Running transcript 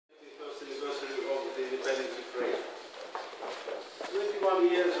71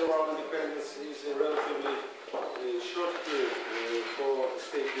 years of our independence is a relatively short period for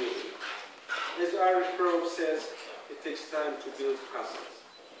state building. As the Irish proverb says, it takes time to build castles.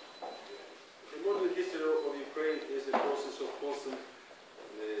 The modern history of Ukraine is a process of constant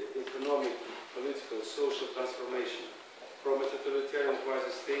economic, political, social transformation from a totalitarian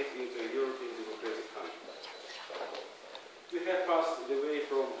quasi-state into a European democratic country. We have passed the way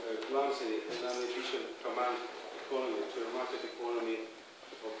from a clumsy and inefficient command economy to a market economy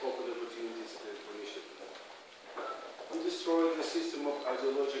of open opportunities and initiative. We destroyed the system of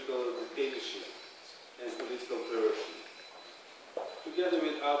ideological dictatorship and political coercion. Together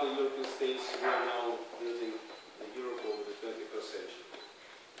with other European states, we are now building the Europe of the 21st century.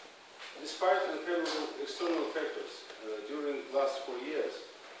 Despite unfavorable external factors during the last 4 years,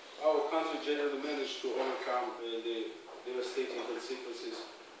 our country generally managed to overcome the devastating consequences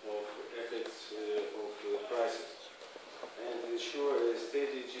of effects of the crisis and ensure a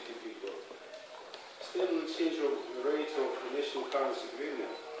steady GDP growth. Stable exchange rate of the national currency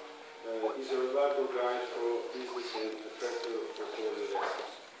agreement is a reliable guide for business and a factor for foreign investment.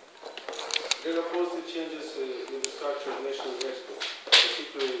 There are positive changes in the structure of national exports,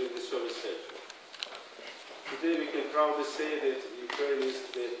 particularly in the service sector. Today we can proudly say that Ukraine is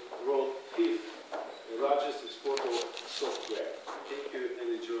the world's 5th largest exporter of software. Thank you and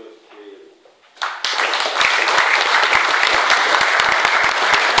enjoy the hearing.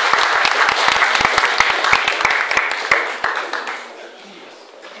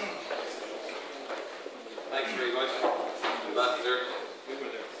 Thanks very much, Ambassador.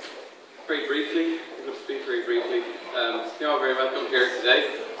 Very briefly, I'm going to speak very briefly. You're all very welcome here today.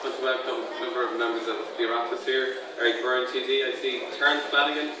 I want to welcome a number of members of the Oireachtas here. Eric Byrne, TD. I see Terence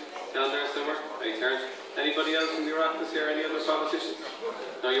Flanagan down there somewhere. Hey, Terence. Anybody else from the Oireachtas here? Any other politicians?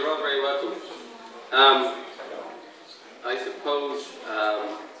 No, you're all very welcome. I suppose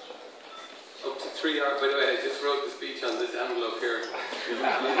up to 3 hours, by the way, I just wrote the speech on this envelope here.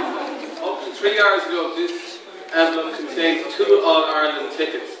 Up to 3 hours ago, this envelope contains 2 All-Ireland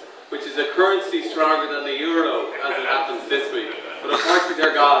tickets, which is a currency stronger than the euro, as it happens this week. But unfortunately,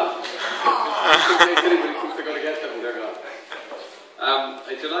 they're gone. In case anybody thinks they're going to get them, they're gone. I'm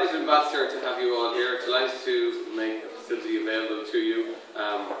delighted, Ambassador, to have you all here. Delighted to make the facility available to you.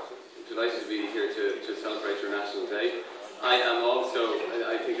 Delighted to be here to celebrate your National Day. I am also,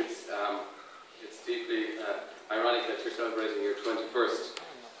 I think it's deeply ironic that you're celebrating your 21st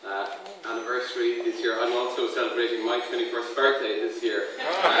anniversary this year. I'm also celebrating my 21st birthday this year.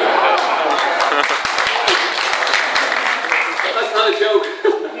 That's not a joke.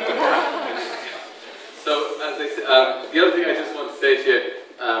 So, as I said, the other thing I just want to say to you,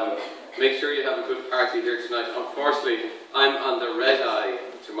 make sure you have a good party here tonight. Unfortunately, I'm on the red eye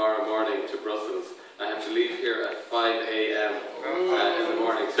tomorrow morning to Brussels. I have to leave here at 5 a.m. In the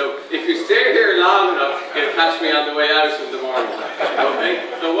morning. So, if you stay here long enough, you'll catch me on the way out in the morning.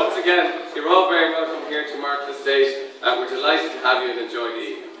 Okay? So, once again, you're all very welcome here to mark this date. We're delighted to have you and enjoy the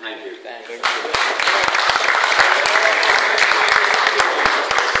evening. Thank you. Thanks.